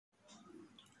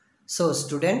So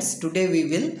students, today we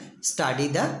will study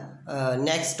the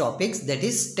next topics, that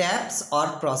is steps or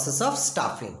process of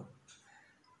staffing.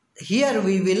 Here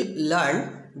we will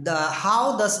learn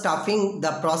how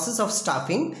the process of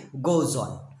staffing goes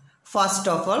on. First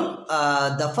of all,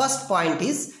 the first point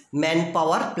is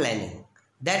manpower planning.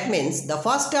 That means the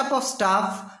first step of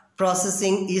staff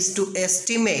processing is to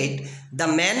estimate the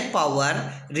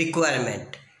manpower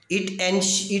requirement.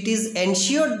 It is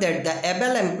ensured that the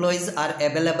able employees are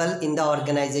available in the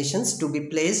organizations to be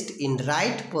placed in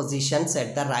right positions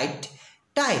at the right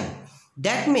time.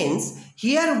 That means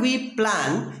here we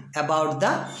plan about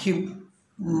the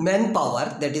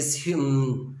manpower, that is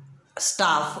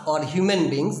staff or human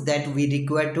beings that we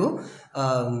require to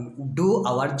do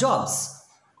our jobs.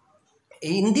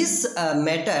 In this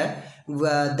matter,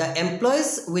 the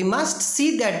employees, we must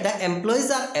see that the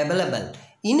employees are available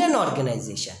in an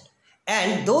organization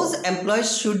and those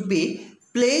employees should be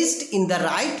placed in the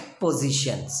right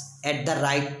positions at the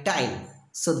right time.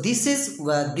 So this is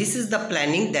the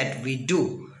planning that we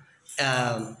do.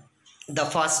 The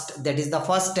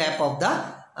first step of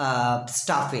the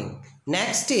staffing.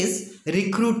 Next is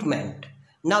recruitment.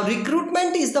 Now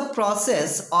recruitment is the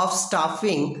process of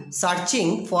staffing,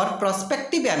 searching for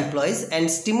prospective employees and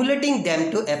stimulating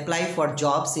them to apply for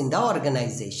jobs in the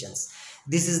organizations.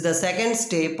 This is the second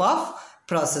step of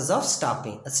process of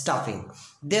staffing.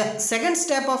 The second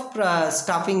step of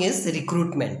staffing is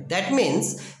recruitment. That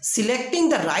means selecting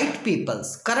the right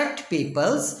peoples, correct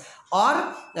peoples,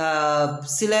 or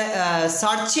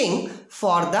searching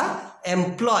for the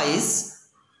employees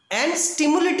and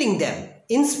stimulating them,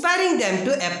 inspiring them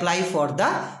to apply for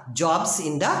the jobs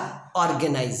in the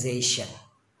organization.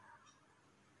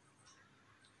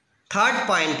 Third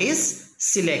point is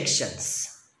selections.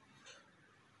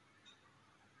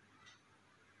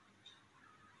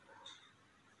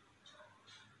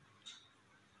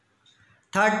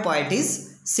 Third point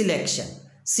is selection.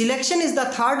 Selection is the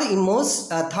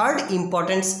third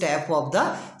important step of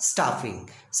the staffing.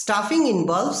 Staffing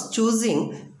involves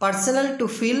choosing personnel to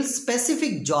fill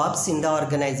specific jobs in the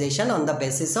organization on the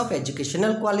basis of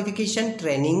educational qualification,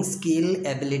 training, skill,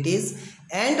 abilities,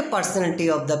 and personality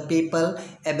of the people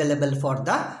available for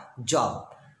the job.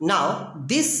 Now,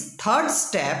 this third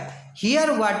step,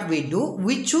 here what we do,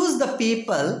 we choose the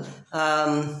people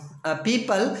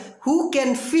who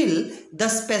can fill the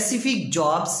specific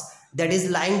jobs that is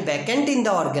lying vacant in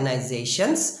the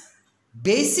organizations,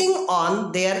 basing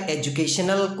on their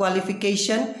educational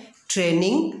qualification,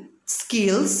 training,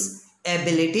 skills,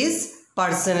 abilities,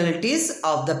 personalities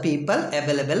of the people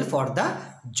available for the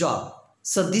job.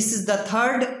 So this is the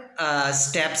third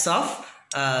steps of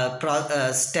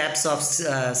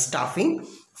staffing.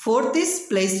 Fourth is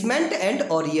placement and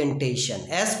orientation.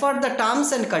 As per the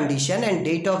terms and condition and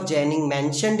date of joining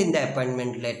mentioned in the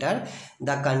appointment letter,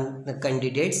 the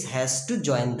candidates has to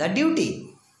join the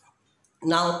duty.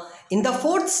 Now, in the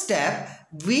fourth step,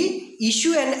 we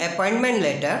issue an appointment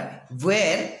letter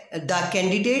where the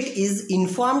candidate is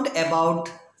informed about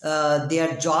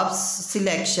their job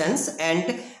selections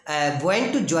and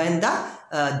when to join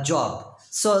the job.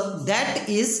 So that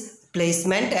is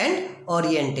placement and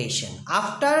orientation.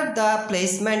 After the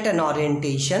placement and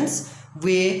orientations,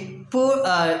 we put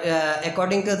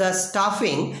according to the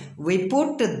staffing, we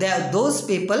put those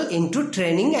people into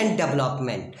training and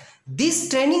development. This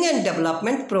training and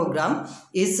development program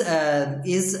is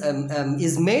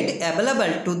made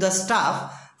available to the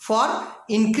staff for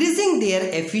increasing their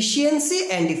efficiency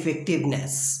and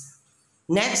effectiveness.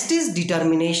 Next is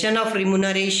determination of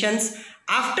remunerations.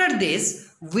 After this,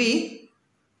 we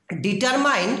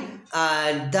determine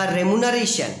the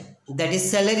remuneration, that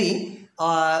is salary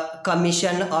or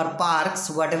commission or parks,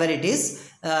 whatever it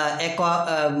is,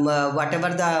 whatever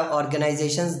the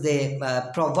organizations they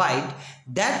provide,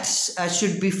 that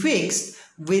should be fixed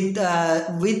with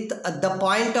the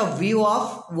point of view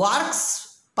of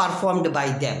works performed by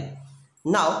them.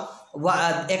 Now,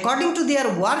 according to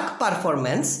their work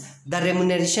performance, the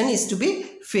remuneration is to be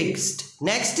fixed.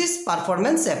 Next is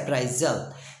performance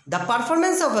appraisal. The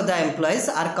performance of the employees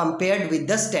are compared with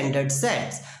the standard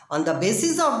sets. On the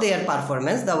basis of their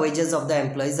performance, the wages of the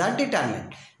employees are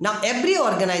determined. Now, every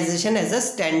organization has a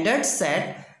standard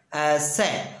set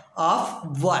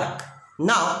of work.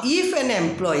 Now, if an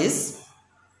employee's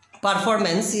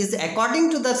performance is according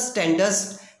to the standard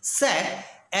set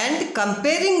and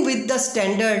comparing with the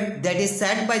standard that is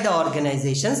set by the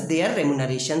organizations, their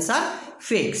remunerations are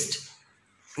fixed.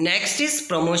 Next is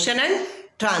promotion and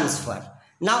transfer.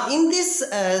 Now, in this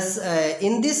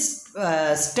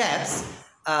steps,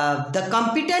 the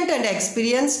competent and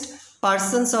experienced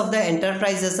persons of the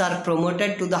enterprises are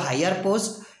promoted to the higher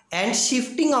post and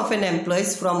shifting of an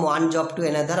employees from one job to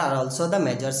another are also the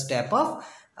major step of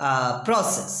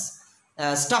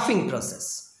staffing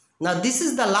process. Now this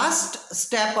is the last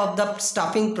step of the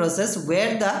staffing process,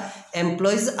 where the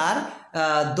employees are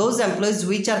those employees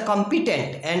which are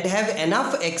competent and have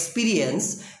enough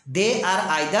experience. They are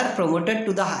either promoted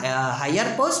to the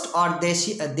higher post, or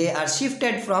they are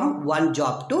shifted from one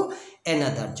job to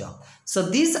another job. So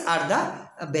these are the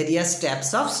various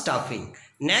steps of staffing.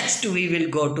 Next we will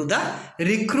go to the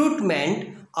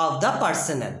recruitment of the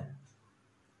personnel.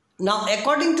 Now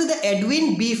according to the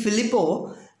Edwin B.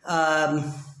 Filippo,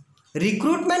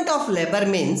 recruitment of labor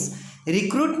means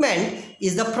recruitment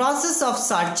is the process of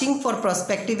searching for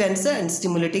prospective and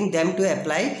stimulating them to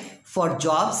apply for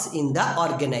jobs in the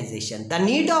organization. The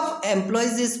need of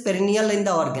employees is perennial in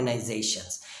the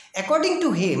organizations. According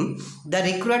to him, the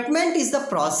recruitment is the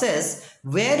process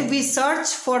where we search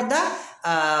for the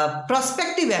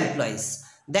prospective employees,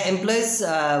 the employees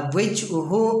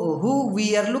who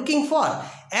we are looking for,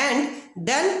 and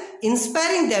then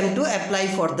inspiring them to apply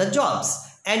for the jobs.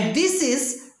 And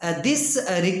this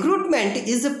recruitment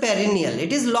is perennial.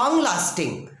 It is long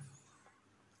lasting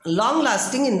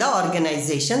in the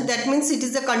organization. That means it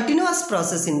is a continuous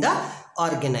process in the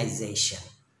organization.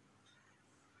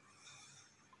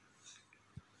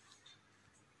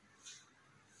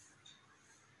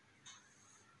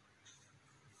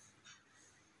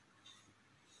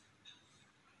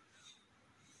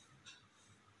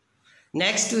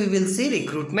 Next we will see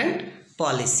recruitment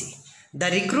policy. The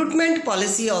recruitment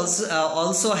policy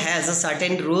also has a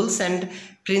certain rules and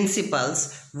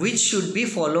principles which should be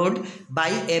followed by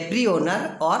every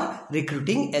owner or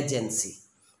recruiting agency.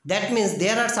 That means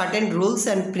there are certain rules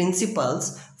and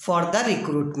principles for the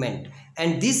recruitment,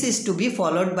 and this is to be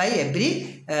followed by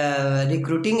every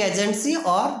recruiting agency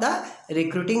or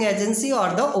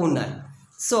the owner.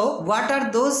 So what are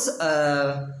those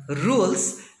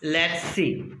rules? Let's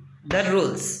see the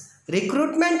rules.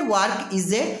 Recruitment work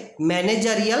is a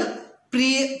managerial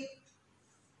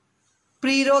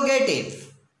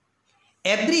prerogative.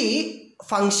 Every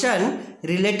function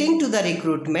relating to the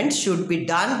recruitment should be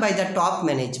done by the top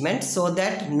management so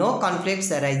that no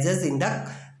conflicts arises in the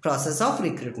process of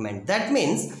recruitment. That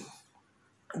means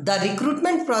the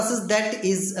recruitment process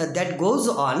that goes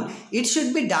on, it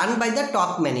should be done by the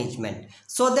top management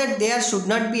so that there should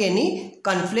not be any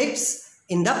conflicts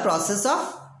in the process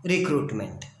of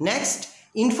recruitment. Next,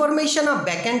 information of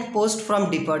vacant post from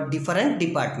different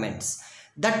departments.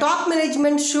 The top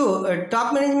management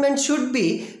should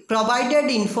be provided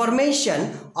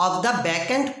information of the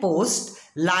vacant post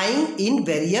lying in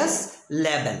various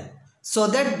level so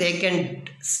that they can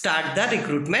start the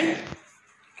recruitment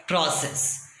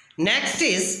process. Next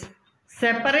is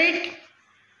separate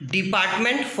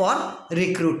department for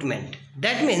recruitment.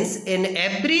 That means in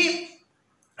every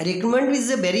recruitment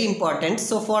is very important.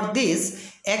 So for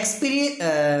this,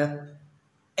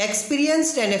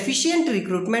 experienced and efficient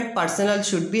recruitment personnel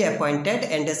should be appointed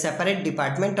and a separate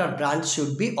department or branch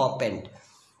should be opened.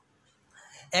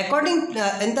 According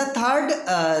in the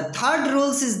third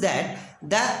rules is that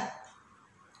the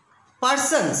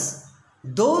persons,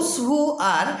 those who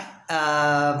are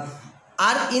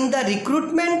in the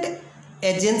recruitment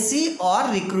agency or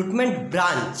recruitment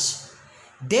branch,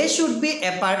 they should be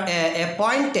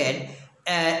appointed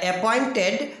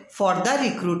for the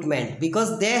recruitment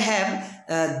because they have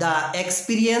the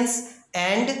experience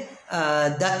and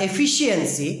the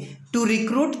efficiency to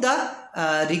recruit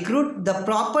the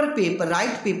proper people,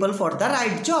 right people for the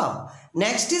right job.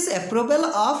 Next is approval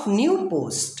of new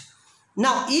post.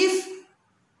 Now, if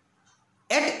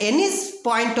at any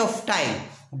point of time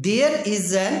there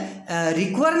is a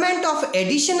requirement of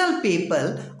additional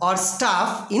people or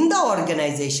staff in the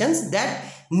organizations, that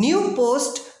new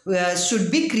post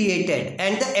should be created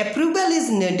and the approval is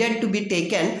needed to be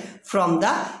taken from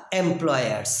the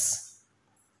employers.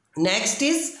 Next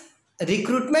is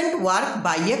recruitment work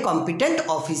by a competent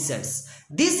officers.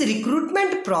 This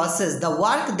recruitment process, the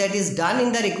work that is done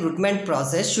in the recruitment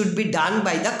process should be done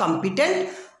by the competent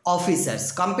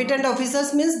officers. Competent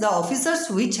officers means the officers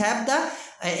which have the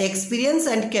experience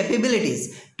and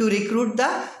capabilities to recruit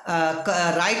the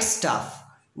right staff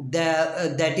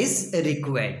that is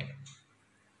required.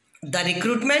 The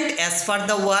recruitment as for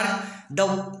the work, the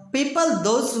people,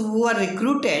 those who are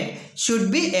recruited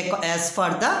should be as for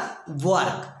the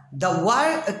work. The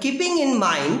work, keeping in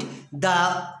mind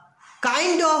the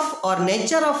kind of or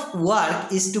nature of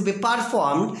work is to be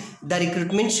performed, the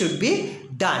recruitment should be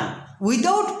done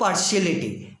without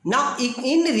partiality. Now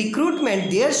in recruitment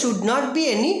there should not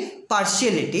be any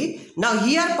partiality. Now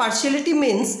here partiality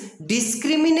means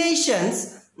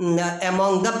discriminations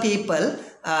among the people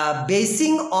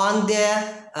basing on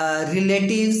their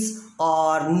relatives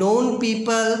or known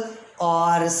people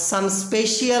or some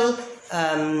special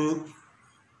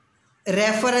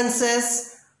references.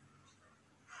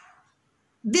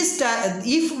 This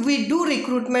if we do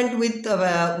recruitment with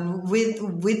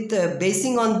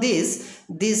basing on this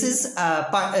is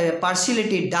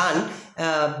partiality done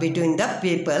between the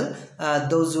people,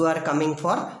 those who are coming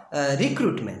for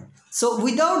recruitment. So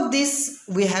without this,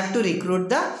 we have to recruit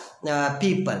the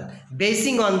people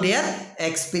basing on their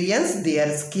experience,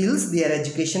 their skills, their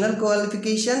educational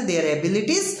qualification, their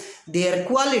abilities, their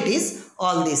qualities,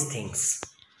 all these things.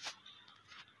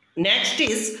 Next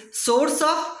is sources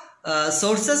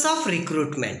of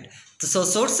recruitment. So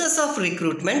sources of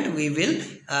recruitment we will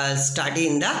study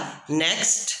in the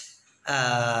next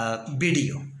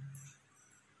video.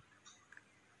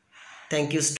 Thank you.